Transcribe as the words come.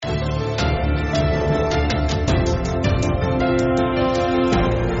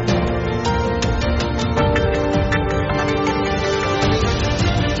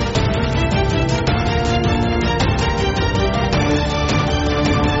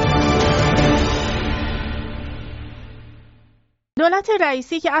دولت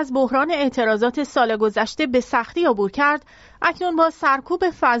رئیسی که از بحران اعتراضات سال گذشته به سختی عبور کرد، اکنون با سرکوب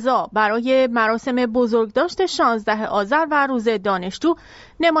فضا برای مراسم بزرگداشت 16 آذر و روز دانشجو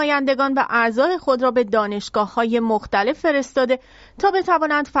نمایندگان و اعضای خود را به دانشگاه‌های مختلف فرستاده تا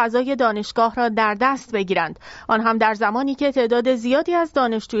بتوانند فضای دانشگاه را در دست بگیرند، آن هم در زمانی که تعداد زیادی از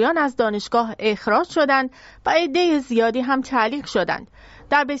دانشجویان از دانشگاه اخراج شدند و عده زیادی هم تعلیق شدند.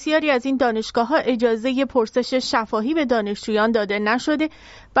 در بسیاری از این دانشگاه‌ها اجازه پرسش شفاهی به دانشجویان داده نشده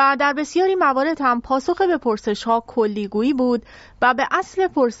و در بسیاری موارد هم پاسخ به پرسش‌ها کلیگویی بود و به اصل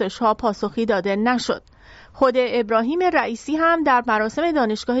پرسش‌ها پاسخی داده نشد. خود ابراهیم رئیسی هم در مراسم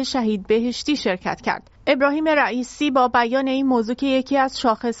دانشگاه شهید بهشتی شرکت کرد. ابراهیم رئیسی با بیان این موضوع که یکی از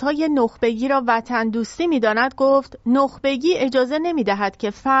شاخصهای نخبگی را وطن دوستی می‌داند گفت: نخبگی اجازه نمی‌دهد که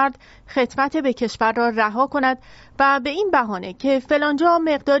فرد خدمت به کشور را رها کند و به این بهانه که فلانجا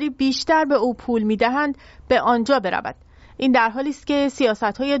مقداری بیشتر به او پول می‌دهند به آنجا برود. این در حالی است که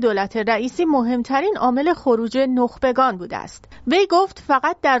سیاست‌های دولت رئیسی مهمترین عامل خروج نخبگان بوده است. وی گفت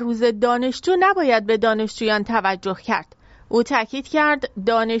فقط در روز دانشجو نباید به دانشجویان توجه کرد. او تاکید کرد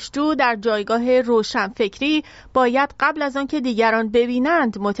دانشجو در جایگاه روشنفکری باید قبل از آن که دیگران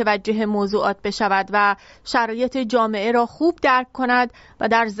ببینند متوجه موضوعات بشود و شرایط جامعه را خوب درک کند و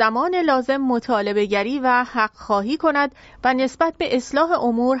در زمان لازم مطالبه‌گری و حق خواهی کند و نسبت به اصلاح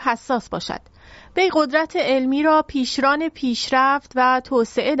امور حساس باشد. وی قدرت علمی را پیشران پیشرفت و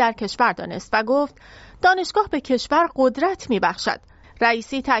توسعه در کشور دانست و گفت دانشگاه به کشور قدرت می‌بخشد.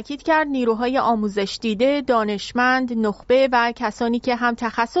 رئیسی تاکید کرد نیروهای آموزش دیده، دانشمند، نخبه و کسانی که هم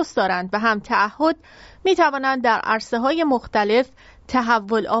تخصص دارند و هم تعهد می‌توانند در عرصه‌های مختلف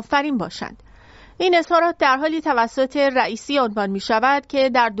تحول آفرین باشند. این اظهارات در حالی توسط رئیسی عنوان می‌شود که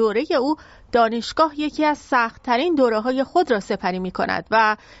در دوره او دانشگاه یکی از سخت‌ترین دوره‌های خود را سپری می‌کند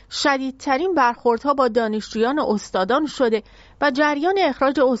و شدیدترین برخوردها با دانشجویان و استادان شده و جریان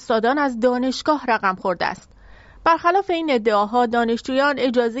اخراج استادان از دانشگاه رقم خورده است. برخلاف این ادعاها دانشجویان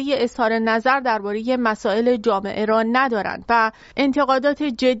اجازه اظهار نظر درباره مسائل جامعه را ندارند و انتقادات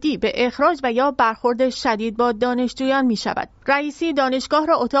جدی به اخراج و یا برخورد شدید با دانشجویان می شود. رئیسی دانشگاه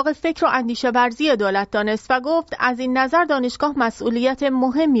را اتاق فکر و اندیشه ورزی دولت دانست و گفت از این نظر دانشگاه مسئولیت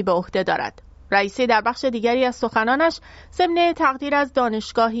مهمی به عهده دارد. رئیسی در بخش دیگری از سخنانش ضمن تقدیر از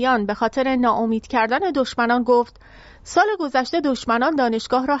دانشگاهیان به خاطر ناامید کردن دشمنان گفت سال گذشته دشمنان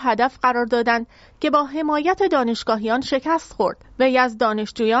دانشگاه را هدف قرار دادند که با حمایت دانشگاهیان شکست خورد. وی از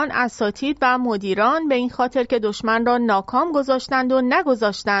دانشجویان، اساتید و مدیران به این خاطر که دشمن را ناکام گذاشتند و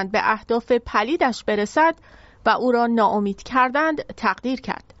نگذاشتند به اهداف پلیدش برسد و او را ناامید کردند تقدیر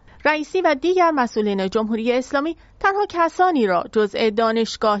کرد. رئیسی و دیگر مسئولین جمهوری اسلامی تنها کسانی را جزء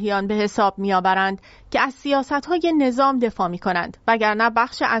دانشگاهیان به حساب می‌آورند که از سیاست‌های نظام دفاع می‌کنند، وگرنه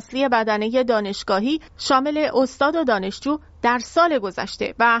بخش اصلی بدنه دانشگاهی شامل استاد و دانشجو در سال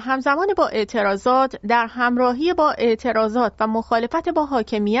گذشته و همزمان با اعتراضات در همراهی با اعتراضات و مخالفت با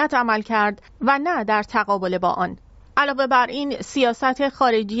حاکمیت عمل کرد و نه در تقابل با آن. علاوه بر این سیاست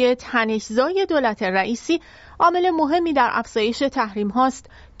خارجی تنش‌زای دولت رئیسی عامل مهمی در افزایش تحریم هاست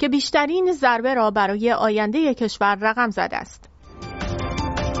که بیشترین ضربه را برای آینده کشور رقم زده است.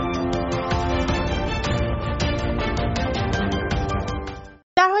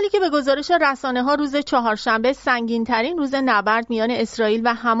 در حالی که به گزارش رسانه‌ها روز چهارشنبه سنگین‌ترین روز نبرد میان اسرائیل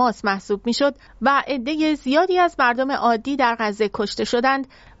و حماس محسوب می‌شد و عده زیادی از مردم عادی در غزه کشته شدند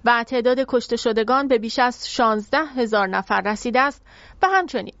و تعداد کشته شدگان به بیش از 16,000 نفر رسیده است و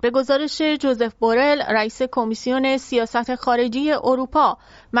همچنین به گزارش جوزف بورل رئیس کمیسیون سیاست خارجی اروپا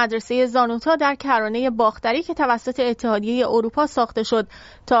مدرسه زانوتا در کرانه باختری که توسط اتحادیه اروپا ساخته شد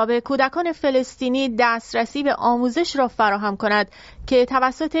تا به کودکان فلسطینی دسترسی به آموزش را فراهم کند که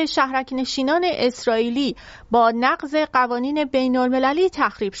توسط شهرک نشینان اسرائیلی با نقض قوانین بین‌المللی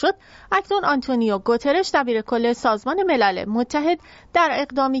تخریب شد، اکنون آنتونیو گوترش دبیرکل سازمان ملل متحد در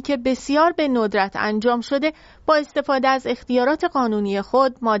اقدامی که بسیار به ندرت انجام شده با استفاده از اختیارات قانونی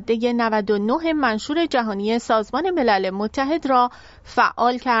خود ماده 99 منشور جهانی سازمان ملل متحد را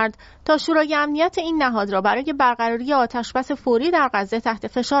فعال کرد تا شورای امنیت این نهاد را برای برقراری آتشبس فوری در غزه تحت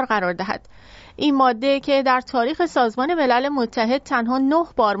فشار قرار دهد. این ماده که در تاریخ سازمان ملل متحد تنها 9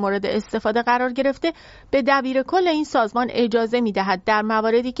 بار مورد استفاده قرار گرفته به دبیرکل این سازمان اجازه می‌دهد در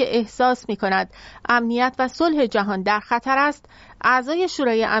مواردی که احساس می‌کند امنیت و صلح جهان در خطر است اعضای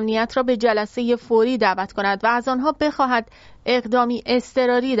شورای امنیت را به جلسه فوری دعوت کند و از آنها بخواهد اقدامی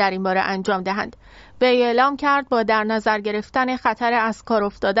اضطراری در این باره انجام دهند. وی اعلام کرد با در نظر گرفتن خطر از کار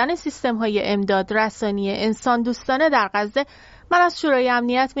افتادن سیستم‌های امداد رسانی انسان دوستانه در غزه من از شورای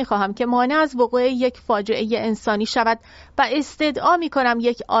امنیت می‌خواهم که مانع از وقوع یک فاجعه انسانی شود و استدعا می‌کنم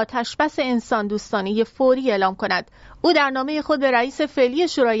یک آتش‌بس انسان دوستانه فوری اعلام کند. او در نامه خود به رئیس فعلی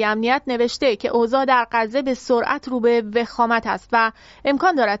شورای امنیت نوشته که اوضاع در غزه به سرعت رو به وخامت است و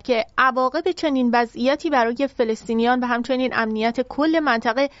امکان دارد که عواقب چنین وضعیتی برای فلسطینیان و همچنین امنیت کل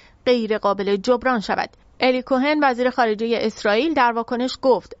منطقه غیر قابل جبران شود. الی کوهن وزیر خارجه اسرائیل در واکنش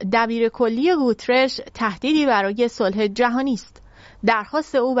گفت دبیر کلی گوترش تهدیدی برای صلح جهانی است.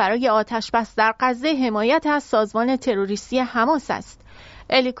 درخواست او برای آتش‌بس در غزه حمایت از سازمان تروریستی حماس است.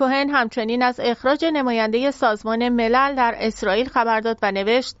 الی کوهن همچنین از اخراج نماینده سازمان ملل در اسرائیل خبر داد و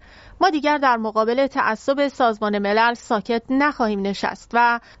نوشت ما دیگر در مقابل تعصب سازمان ملل ساکت نخواهیم نشست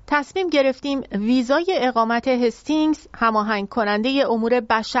و تصمیم گرفتیم ویزای اقامت هستینگز هماهنگ کننده امور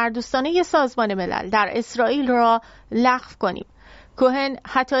بشردوستانه سازمان ملل در اسرائیل را لغو کنیم. کوهن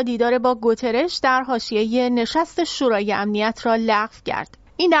حتی دیدار با گوترش در حاشیه نشست شورای امنیت را لغو کرد.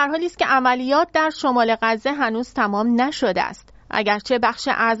 این در حالی است که عملیات در شمال غزه هنوز تمام نشده است. اگرچه بخش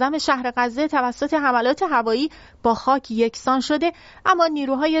اعظم شهر غزه توسط حملات هوایی با خاک یکسان شده، اما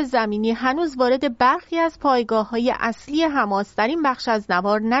نیروهای زمینی هنوز وارد برخی از پایگاه‌های اصلی حماس در این بخش از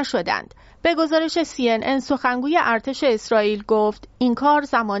نوار نشدند. به گزارش CNN سخنگوی ارتش اسرائیل گفت این کار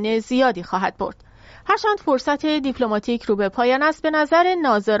زمان زیادی خواهد برد. هرچند فرصت دیپلماتیک رو به پایان است، به نظر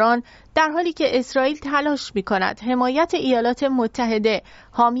ناظران در حالی که اسرائیل تلاش می‌کند حمایت ایالات متحده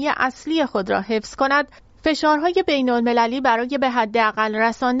حامی اصلی خود را حفظ کند، فشارهای بین‌المللی برای به حداقل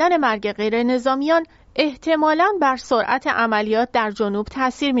رساندن مرگ غیر نظامیان احتمالاً بر سرعت عملیات در جنوب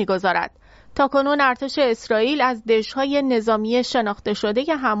تأثیر می‌گذارد. تاکنون ارتش اسرائیل از دژهای نظامی شناخته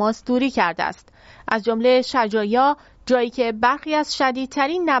شده حماس دوری کرده است، از جمله شجاعیه، جایی که برخی از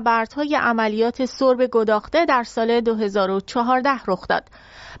شدیدترین نبردهای عملیات سرب گداخته در سال 2014 رخ داد.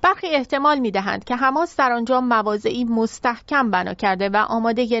 برخی احتمال می‌دهند که حماس در آنجا مواضعی مستحکم بنا کرده و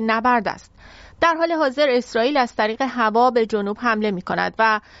آماده نبرد است. در حال حاضر اسرائیل از طریق هوا به جنوب حمله می کند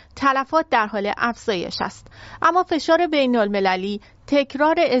و تلفات در حال افزایش است. اما فشار بین المللی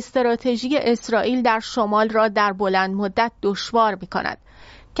تکرار استراتژی اسرائیل در شمال را در بلند مدت دشوار می کند.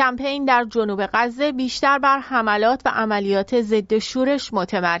 کمپین در جنوب غزه بیشتر بر حملات و عملیات ضد شورش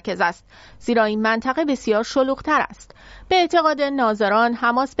متمرکز است، زیرا این منطقه بسیار شلوغ‌تر است. به اعتقاد ناظران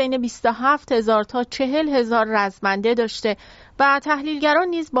حماس بین 27,000 تا 40,000 رزمنده داشته و تحلیلگران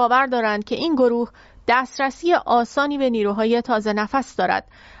نیز باور دارند که این گروه دسترسی آسانی به نیروهای تازه نفس دارد،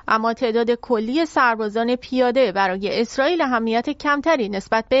 اما تعداد کلی سربازان پیاده برای اسرائیل اهمیت کمتری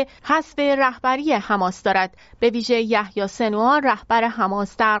نسبت به حذف رهبری حماس دارد، به ویژه یحیی سنوار رهبر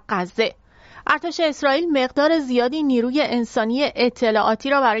حماس در غزه. ارتش اسرائیل مقدار زیادی نیروی انسانی اطلاعاتی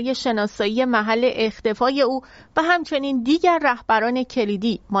را برای شناسایی محل اختفای او و همچنین دیگر رهبران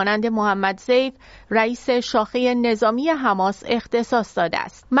کلیدی مانند محمد سیف رئیس شاخه نظامی حماس اختصاص داده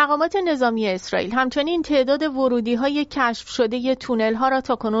است. مقامات نظامی اسرائیل همچنین تعداد ورودی‌های کشف شده تونل‌ها را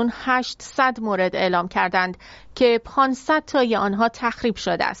تاکنون 800 مورد اعلام کردند که 500 تای آنها تخریب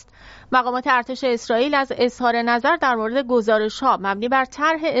شده است. مقامات ارتش اسرائیل از اظهار نظر در مورد گزارش‌ها مبنی بر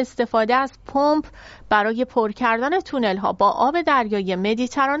طرح استفاده از پمپ برای پر کردن تونل‌ها با آب دریای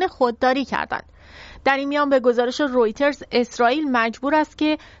مدیترانه خودداری کردند. در این میان به گزارش رویترز اسرائیل مجبور است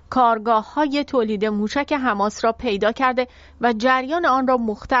که کارگاه‌های تولید موشک حماس را پیدا کرده و جریان آن را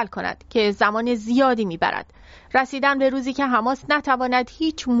مختل کند که زمان زیادی می‌برد. رسیدن به روزی که حماس نتواند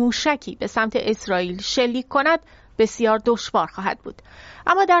هیچ موشکی به سمت اسرائیل شلیک کند بسیار دشوار خواهد بود.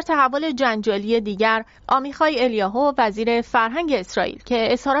 اما در تحول جنجالی دیگر، عمیخای الیاهو وزیر فرهنگ اسرائیل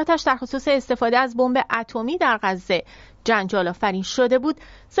که اظهاراتش در خصوص استفاده از بمب اتمی در غزه جنجال آفرین شده بود،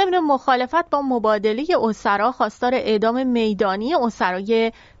 ضمن مخالفت با مبادله اسرا خواستار اعدام میدانی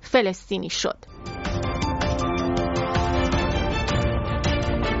اسرای فلسطینی شد.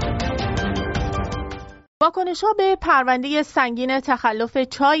 واکنش‌ها به پرونده سنگین تخلف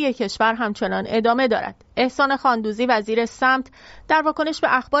چای کشور همچنان ادامه دارد. احسان خاندوزی وزیر سمت در واکنش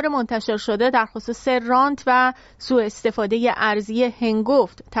به اخبار منتشر شده در خصوص رانت و سوء استفاده ارضی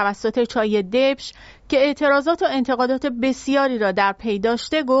هنگفت توسط چای دبش که اعتراضات و انتقادات بسیاری را در پی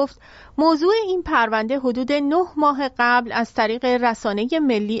داشته گفت موضوع این پرونده حدود 9 ماه قبل از طریق رسانه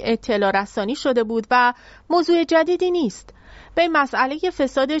ملی اطلاع رسانی شده بود و موضوع جدیدی نیست. به مسئله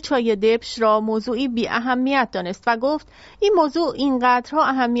فساد چای دبش را موضوعی بی اهمیت دانست و گفت این موضوع اینقدرها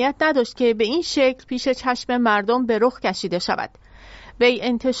اهمیت نداشت که به این شکل پیش چشم مردم به رخ کشیده شود. وی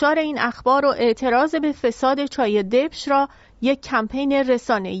انتشار این اخبار و اعتراض به فساد چای دبش را یک کمپین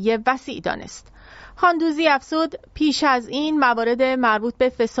رسانه‌ای وسیع دانست. خاندوزی افزود پیش از این موارد مربوط به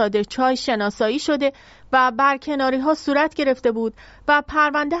فساد چای شناسایی شده و برکناری‌ها صورت گرفته بود و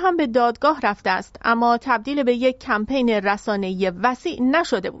پرونده هم به دادگاه رفته است، اما تبدیل به یک کمپین رسانه‌ای وسیع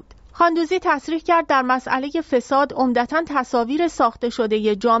نشده بود. خاندوزی تصریح کرد در مسئله فساد عمدتاً تصاویر ساخته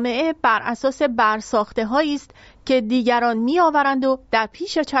شده جامعه بر اساس برساخته‌هایی است که دیگران می‌آورند و در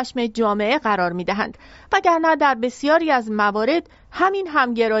پیش چشم جامعه قرار می‌دهند، وگرنه در بسیاری از موارد همین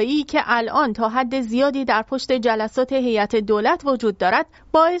همگرایی که الان تا حد زیادی در پشت جلسات هیئت دولت وجود دارد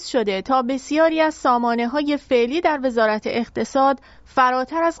باعث شده تا بسیاری از سامانه‌های فعلی در وزارت اقتصاد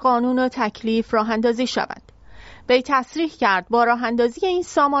فراتر از قانون و تکلیف راه‌اندازی شود. وی تصریح کرد با راه‌اندازی این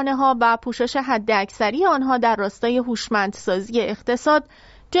سامانه‌ها و پوشش حداکثری آنها در راستای هوشمندسازی اقتصاد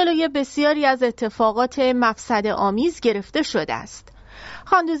جلوی بسیاری از اتفاقات مفسدآمیز گرفته شده است.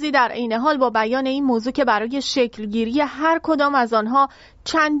 خاندوزی در عین حال با بیان این موضوع که برای شکلگیری هر کدام از آنها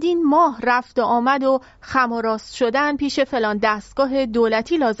چندین ماه رفت و آمد و خم و راست شدن پیش فلان دستگاه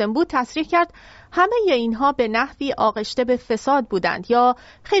دولتی لازم بود، تصریح کرد همه اینها به نحوی آغشته به فساد بودند یا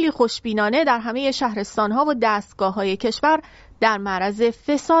خیلی خوشبینانه در همه شهرستانها و دستگاه‌های کشور در معرض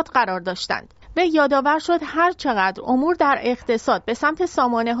فساد قرار داشتند. و یادآور شد هر چقدر امور در اقتصاد به سمت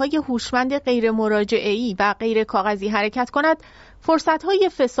سامانه‌های هوشمند غیر مراجعه‌ای و غیر کاغذی حرکت کند، فرصت‌های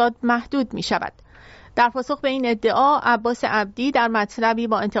فساد محدود می‌شود. در پاسخ به این ادعا عباس عبدی در مطلبی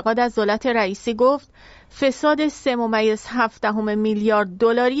با انتقاد از دولت رئیسی گفت فساد 3.7 میلیارد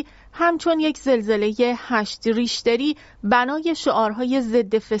دلاری همچون یک زلزله 8 ریشتری بنای شعارهای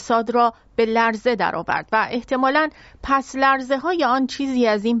ضد فساد را به لرزه درآورد و احتمالاً پس لرزه های آن چیزی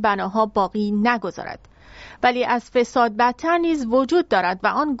از این بناها باقی نگذارد. ولی از فساد بدتر نیز وجود دارد و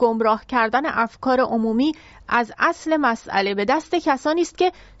آن گمراه کردن افکار عمومی از اصل مسئله به دست کسانی است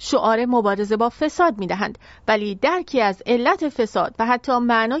که شعار مبارزه با فساد می‌دهند ولی درکی از علت فساد و حتی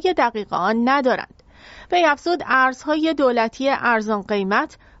معنای دقیق آن ندارند. وی افزود ارزهای دولتی ارزان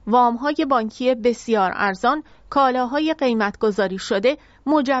قیمت، وام‌های بانکی بسیار ارزان، کالاهای قیمت گذاری شده،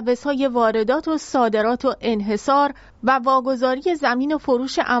 مجوزهای واردات و صادرات و انحصار و واگذاری زمین و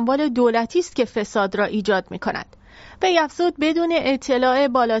فروش اموال دولتی است که فساد را ایجاد می‌کند. وی افزود بدون اطلاع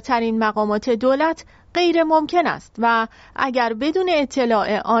بالاترین مقامات دولت غیر ممکن است و اگر بدون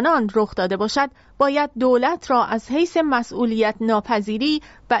اطلاع آنان رخ داده باشد باید دولت را از حیث مسئولیت ناپذیری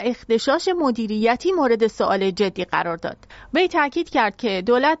و اختشاش مدیریتی مورد سؤال جدی قرار داد. وی تاکید کرد که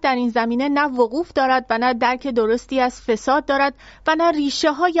دولت در این زمینه نه وقوف دارد و نه درک درستی از فساد دارد و نه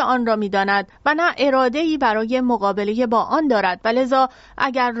ریشه های آن را می‌داند و نه اراده‌ای برای مقابله با آن دارد و لذا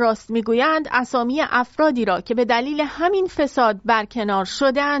اگر راست می‌گویند اسامی افرادی را که به دلیل همین فساد برکنار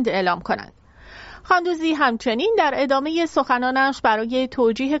شده‌اند اعلام کنند. خاندوزی همچنین در ادامه سخنانش برای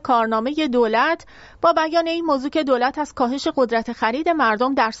توجیه کارنامه دولت با بیان این موضوع که دولت از کاهش قدرت خرید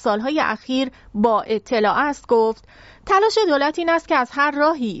مردم در سالهای اخیر با اطلاع است گفت تلاش دولت این است که از هر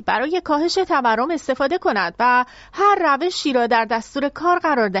راهی برای کاهش تورم استفاده کند و هر روشی را در دستور کار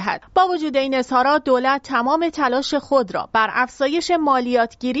قرار دهد. با وجود این اظهارات دولت تمام تلاش خود را بر افزایش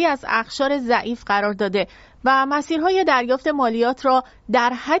مالیاتگیری از اقشار ضعیف قرار داده و مسیرهای دریافت مالیات را در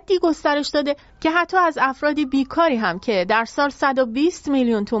حدی گسترش داده که حتی از افرادی بیکاری هم که در سال 120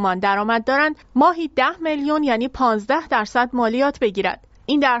 میلیون تومان درآمد دارند ماهی 10 میلیون یعنی 15% مالیات بگیرد.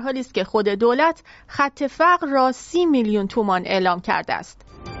 این در حالی است که خود دولت خط فقر را 30 میلیون تومان اعلام کرده است.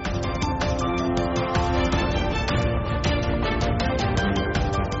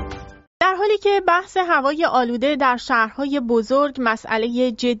 در حالی که بحث هوای آلوده در شهرهای بزرگ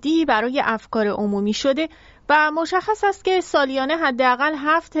مسئله جدی برای افکار عمومی شده و مشخص است که سالیانه حداقل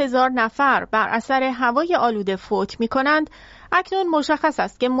 7000 نفر بر اثر هوای آلوده فوت می‌کنند، اکنون مشخص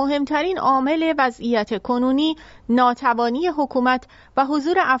است که مهمترین عامل وضعیت کنونی ناتوانی حکومت و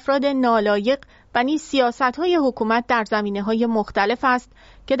حضور افراد نالایق و نیز سیاست‌های حکومت در زمینه‌های مختلف است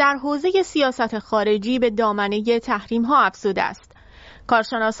که در حوزه سیاست خارجی به دامنه تحریم‌ها افزوده است.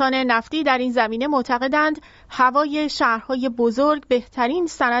 کارشناسان نفتی در این زمینه معتقدند هوای شهرهای بزرگ بهترین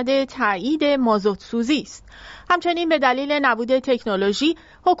سند تایید مازوت سوزی است. همچنین به دلیل نبود تکنولوژی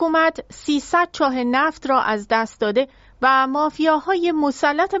حکومت 300 چاه نفت را از دست داده و مافیاهای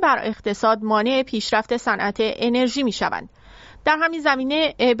مسلط بر اقتصاد مانع پیشرفت صنعت انرژی می‌شوند. در همین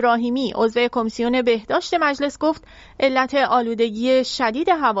زمینه ابراهیمی عضو کمیسیون بهداشت مجلس گفت علت آلودگی شدید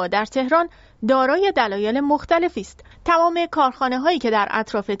هوا در تهران دارای دلایل مختلفی است. تمام کارخانه‌هایی که در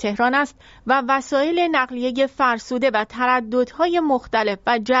اطراف تهران است و وسایل نقلیه فرسوده و ترددهای مختلف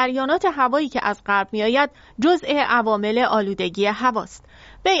و جریانات هوایی که از غرب می‌آید جزء عوامل آلودگی هواست.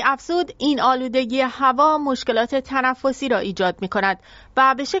 وی افزود این آلودگی هوا مشکلات تنفسی را ایجاد می کند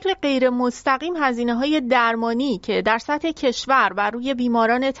و به شکل غیر مستقیم هزینه‌های درمانی که در سطح کشور و روی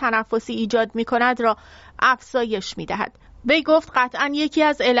بیماران تنفسی ایجاد می کند را افزایش می دهد. وی گفت قطعاً یکی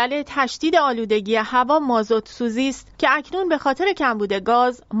از علل تشدید آلودگی هوا مازوت سوزی است که اکنون به خاطر کمبود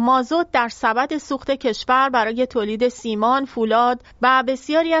گاز، مازوت در سبد سوخت کشور برای تولید سیمان، فولاد و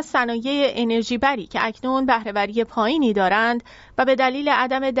بسیاری از صنایع انرژی بری که اکنون بهره‌وری پایینی دارند و به دلیل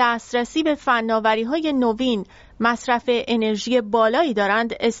عدم دسترسی به فناوری‌های نوین مصرف انرژی بالایی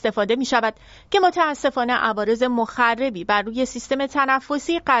دارند استفاده می شود که متاسفانه عوارض مخربی بر روی سیستم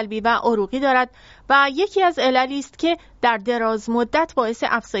تنفسی، قلبی و عروقی دارد و یکی از عللی است که در دراز مدت باعث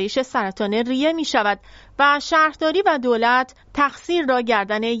افزایش سرطان ریه می شود و شهرداری و دولت تقصیر را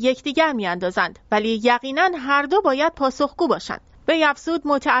گردن یکدیگر می اندازند، ولی یقیناً هر دو باید پاسخگو باشند. وی افزود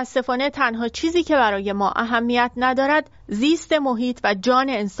متاسفانه تنها چیزی که برای ما اهمیت ندارد زیست محیط و جان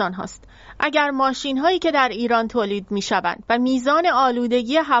انسان هاست. اگر ماشین هایی که در ایران تولید می شوند و میزان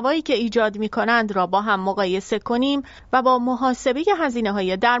آلودگی هوایی که ایجاد می کنند را با هم مقایسه کنیم و با محاسبه هزینه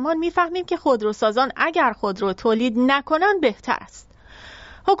های درمان می فهمیم که خودروسازان اگر خودرو تولید نکنند بهتر است.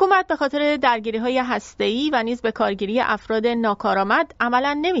 حکومت به خاطر درگیری‌های هسته‌ای و نیز به کارگیری افراد ناکارآمد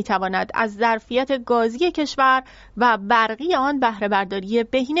عملاً نمی‌تواند از ظرفیت گازی کشور و برقی آن بهره برداری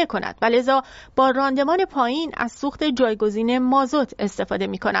بهینه کند و لذا با راندمان پایین از سوخت جایگزین مازوت استفاده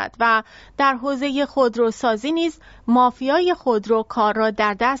می‌کند و در حوزه خودروسازی نیز مافیای خودرو کار را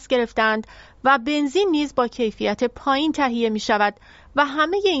در دست گرفتند و بنزین نیز با کیفیت پایین تهیه می‌شود و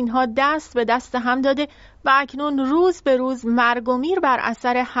همه اینها دست به دست هم داده و اکنون روز به روز مرگ و میر بر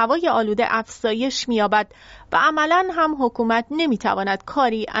اثر هوای آلوده افزایش می‌یابد و عملاً هم حکومت نمی‌تواند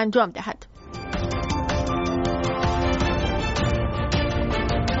کاری انجام دهد.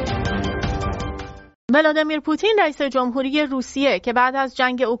 ولادیمیر پوتین رئیس جمهوری روسیه که بعد از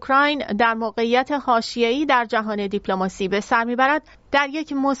جنگ اوکراین در موقعیت حاشیه‌ای در جهان دیپلماسی به سر می‌برد، در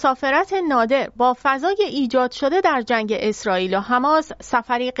یک مسافرت نادر با فضای ایجاد شده در جنگ اسرائیل و حماس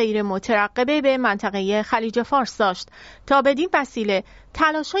سفری غیر مترقبه به منطقه خلیج فارس داشت تا بدین وسیله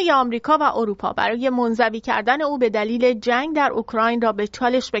تلاش‌های آمریکا و اروپا برای منزوی کردن او به دلیل جنگ در اوکراین را به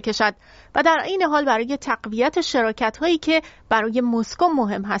چالش بکشد و در این حال برای تقویت شراکت‌هایی که برای مسکو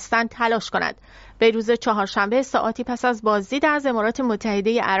مهم هستند تلاش کند. به روز چهارشنبه ساعتی پس از بازدید از امارات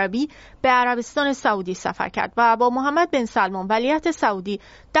متحده عربی به عربستان سعودی سفر کرد و با محمد بن سلمان ولیعهد سعودی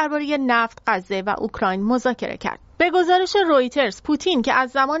درباره نفت، غزه و اوکراین مذاکره کرد. به گزارش رویترز، پوتین که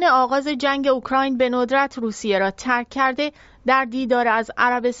از زمان آغاز جنگ اوکراین به ندرت روسیه را ترک کرده، در دیدار از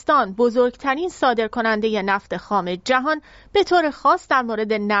عربستان بزرگترین صادرکننده نفت خام جهان به طور خاص در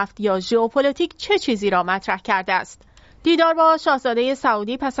مورد نفت یا ژئوپلیتیک چه چیزی را مطرح کرده است. دیدار با شاهزاده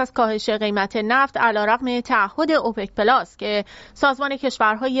سعودی پس از کاهش قیمت نفت علیرغم تعهد اوپک پلاس که سازمان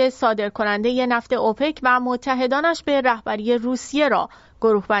کشورهای صادرکننده نفت اوپک و متحدانش به رهبری روسیه را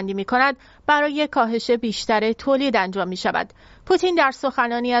گروه‌بندی می‌کند، برای کاهش بیشتر تولید انجام می‌شود. پوتین در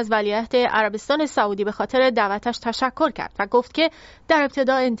سخنانی از ولیعهد عربستان سعودی به خاطر دعوتش تشکر کرد و گفت که در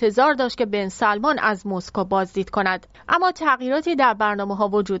ابتدا انتظار داشت که بن سلمان از مسکو بازدید کند، اما تغییراتی در برنامه‌ها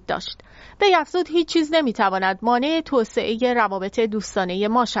وجود داشت. وی افزود هیچ چیز نمی‌تواند مانع توسعه روابط دوستانه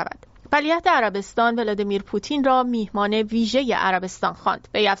ما شود. ولیعهد عربستان ولادیمیر پوتین را میهمان ویژه عربستان خواند.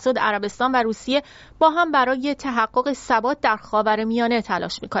 وی افزود عربستان و روسیه با هم برای تحقق ثبات در خاورمیانه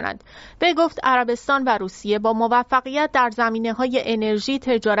تلاش می‌کنند. وی گفت عربستان و روسیه با موفقیت در زمینه‌های انرژی،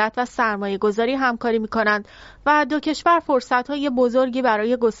 تجارت و سرمایه‌گذاری همکاری می‌کنند و دو کشور فرصت‌های بزرگی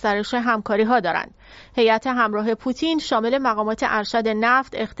برای گسترش همکاری‌ها دارند. هیئت همراه پوتین شامل مقامات ارشد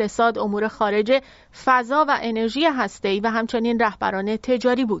نفت، اقتصاد، امور خارجه، فضا و انرژی هسته‌ای و همچنین رهبران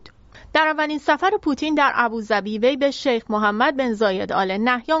تجاری بود. در اولین سفر پوتین در ابوظبی وی به شیخ محمد بن زاید آل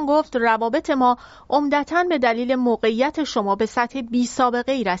نهیان گفت روابط ما عمدتاً به دلیل موقعیت شما به سطح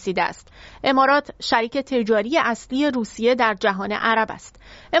بی‌سابقه‌ای رسیده است. امارات شریک تجاری اصلی روسیه در جهان عرب است.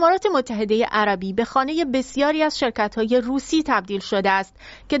 امارات متحده عربی به خانه بسیاری از شرکت‌های روسی تبدیل شده است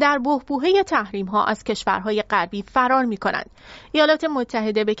که در بحبوحه تحریم‌ها از کشورهای غربی فرار می‌کنند. ایالات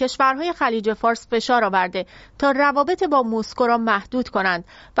متحده به کشورهای خلیج فارس فشار آورده تا روابط با مسکو را محدود کنند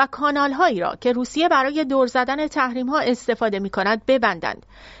و کانال‌هایی را که روسیه برای دور زدن تحریم‌ها استفاده می‌کند ببندند.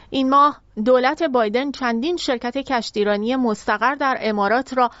 این ماه دولت بایدن چندین شرکت کشتیرانی مستقر در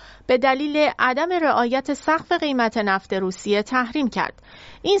امارات را به دلیل عدم رعایت سقف قیمت نفت روسیه تحریم کرد.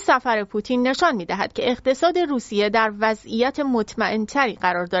 این سفر پوتین نشان می‌دهد که اقتصاد روسیه در وضعیت مطمئن‌تری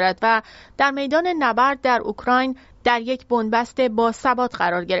قرار دارد و در میدان نبرد در اوکراین در یک بنبست باثبات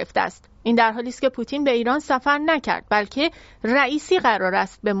قرار گرفته است. این در حالی است که پوتین به ایران سفر نکرد، بلکه رئیسی قرار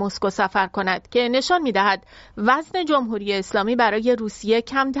است به مسکو سفر کند که نشان می‌دهد وزن جمهوری اسلامی برای روسیه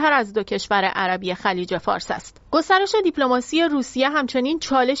کمتر از دو کشور عربی خلیج فارس است. گسترش دیپلماسی روسیه همچنین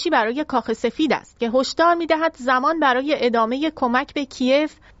چالشی برای کاخ سفید است که هشدار می‌دهد زمان برای ادامه کمک به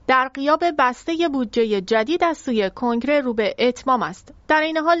کیف در غیاب بسته بودجه جدید از سوی کنگره رو به اتمام است. در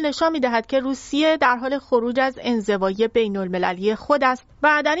این حال نشان می‌دهد که روسیه در حال خروج از انزوای بین‌المللی خود است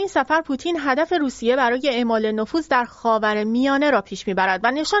و در این سفر پوتین هدف روسیه برای اعمال نفوذ در خاورمیانه را پیش می‌برد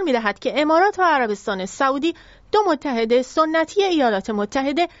و نشان می‌دهد که امارات و عربستان سعودی، دو متحد سنتی ایالات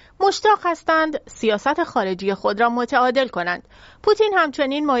متحده، مشتاق هستند سیاست خارجی خود را متعادل کنند. پوتین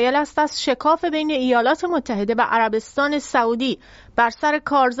همچنین مایل است از شکاف بین ایالات متحده و عربستان سعودی بر سر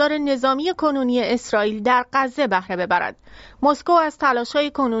کارزار نظامی کنونی اسرائیل در غزه بهره ببرد. مسکو از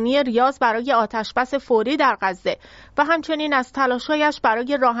تلاش‌های کنونی ریاض برای آتشبس فوری در غزه و همچنین از تلاش‌هایش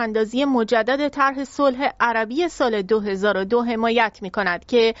برای راه‌اندازی مجدد طرح صلح عربی سال 2002 حمایت می‌کند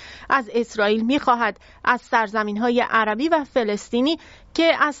که از اسرائیل می‌خواهد از سرزمین‌های عربی و فلسطینی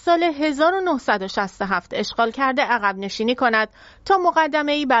که از سال 1967 اشغال کرده عقب نشینی کند تا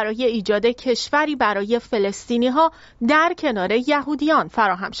مقدمه‌ای برای ایجاد کشوری برای فلسطینی‌ها در کنار یهودیان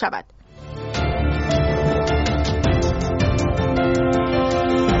فراهم شود.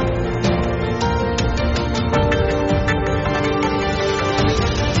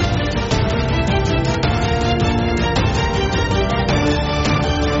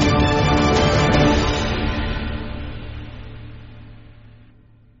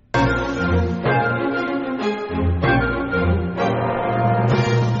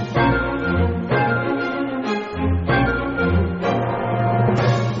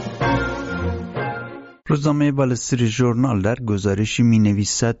 روزنامه وال استریت ژورنال در گزارشی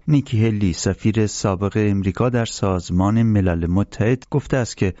می‌نویسد نیکی هلی، سفیر سابق امریکا در سازمان ملل متحد، گفته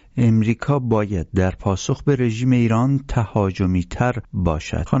است که امریکا باید در پاسخ به رژیم ایران تهاجمی‌تر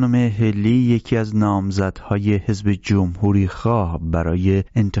باشد. خانم هلی یکی از نامزدهای حزب جمهوری خواه برای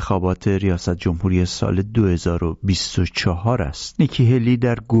انتخابات ریاست جمهوری سال 2024 است. نیکی هلی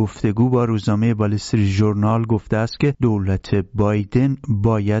در گفتگو با روزنامه وال استریت ژورنال گفته است که دولت بایدن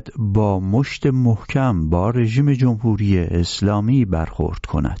باید با مشت محکم با رژیم جمهوری اسلامی برخورد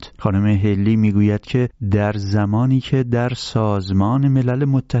کند. خانم هلی میگوید که در زمانی که در سازمان ملل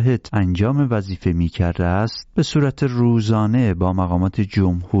متحد انجام وظیفه میکرده است، به صورت روزانه با مقامات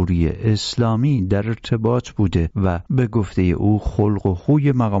جمهوری اسلامی در ارتباط بوده و به گفته او خلق و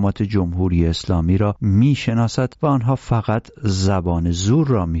خوی مقامات جمهوری اسلامی را میشناسد و آنها فقط زبان زور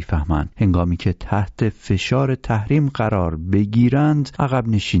را میفهمند. هنگامی که تحت فشار تحریم قرار بگیرند عقب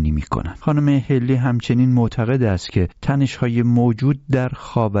نشینی میکنند. خانم هلی همچنین معتقد است که تنش‌های موجود در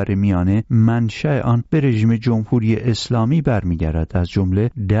خاورمیانه منشأ آن به رژیم جمهوری اسلامی برمیگردد، از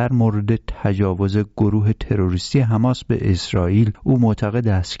جمله در مورد تجاوز گروه تروریستی حماس به اسرائیل. او معتقد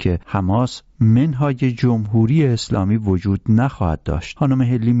است که حماس منهای جمهوری اسلامی وجود نخواهد داشت. خانم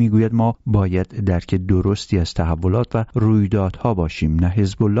هلی میگوید ما باید درک درستی از تحولات و رویدادها باشیم. نه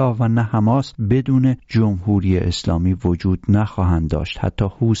حزب الله و نه حماس بدون جمهوری اسلامی وجود نخواهند داشت. حتی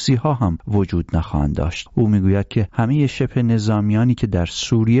حوثی ها هم وجود نخواهند داشت. او میگوید که همه شبه نظامیانی که در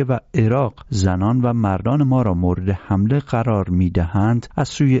سوریه و عراق زنان و مردان ما را مورد حمله قرار میدهند از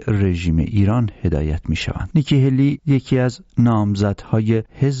سوی رژیم ایران هدایت میشوند. نیکی هلی یکی از نامزدهای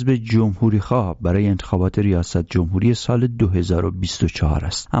حزب جمهوری برای انتخابات ریاست جمهوری سال 2024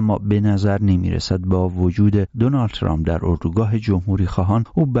 است، اما به نظر نمی رسد با وجود دونالد ترامپ در اردوگاه جمهوری خواهان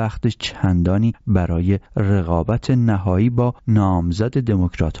او بخت چندانی برای رقابت نهایی با نامزد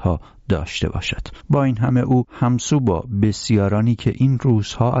دموکرات ها داشته باشد. با این همه او همسو با بسیارانی که این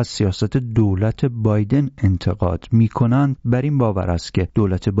روزها از سیاست دولت بایدن انتقاد می کنند بر این باور است که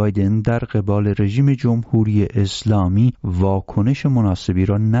دولت بایدن در قبال رژیم جمهوری اسلامی واکنش مناسبی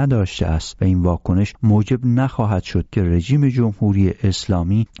را نداشته است و این واکنش موجب نخواهد شد که رژیم جمهوری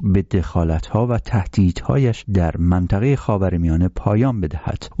اسلامی به دخالت‌ها و تهدیدهایش در منطقه خاورمیانه پایان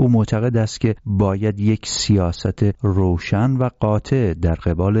بدهد. او معتقد است که باید یک سیاست روشن و قاطع در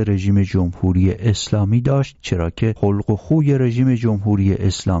قبال رژیم جمهوری اسلامی داشت، چرا که خلق و خوی رژیم جمهوری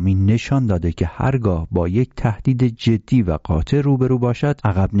اسلامی نشان داده که هرگاه با یک تهدید جدی و قاطع روبرو باشد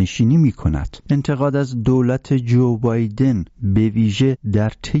عقب نشینی می کند. انتقاد از دولت جو بایدن به ویژه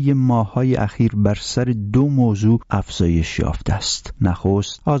در طی ماه‌های اخیر بر سر دو موضوع افزایش یافته است.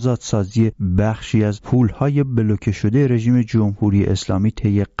 نخست، آزادسازی بخشی از پول‌های بلوکه شده رژیم جمهوری اسلامی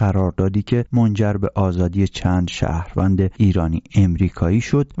طی قراردادی که منجر به آزادی چند شهروند ایرانی امریکایی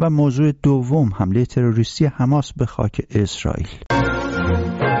شد و موضوع دوم، حمله تروریستی حماس به خاک اسرائیل.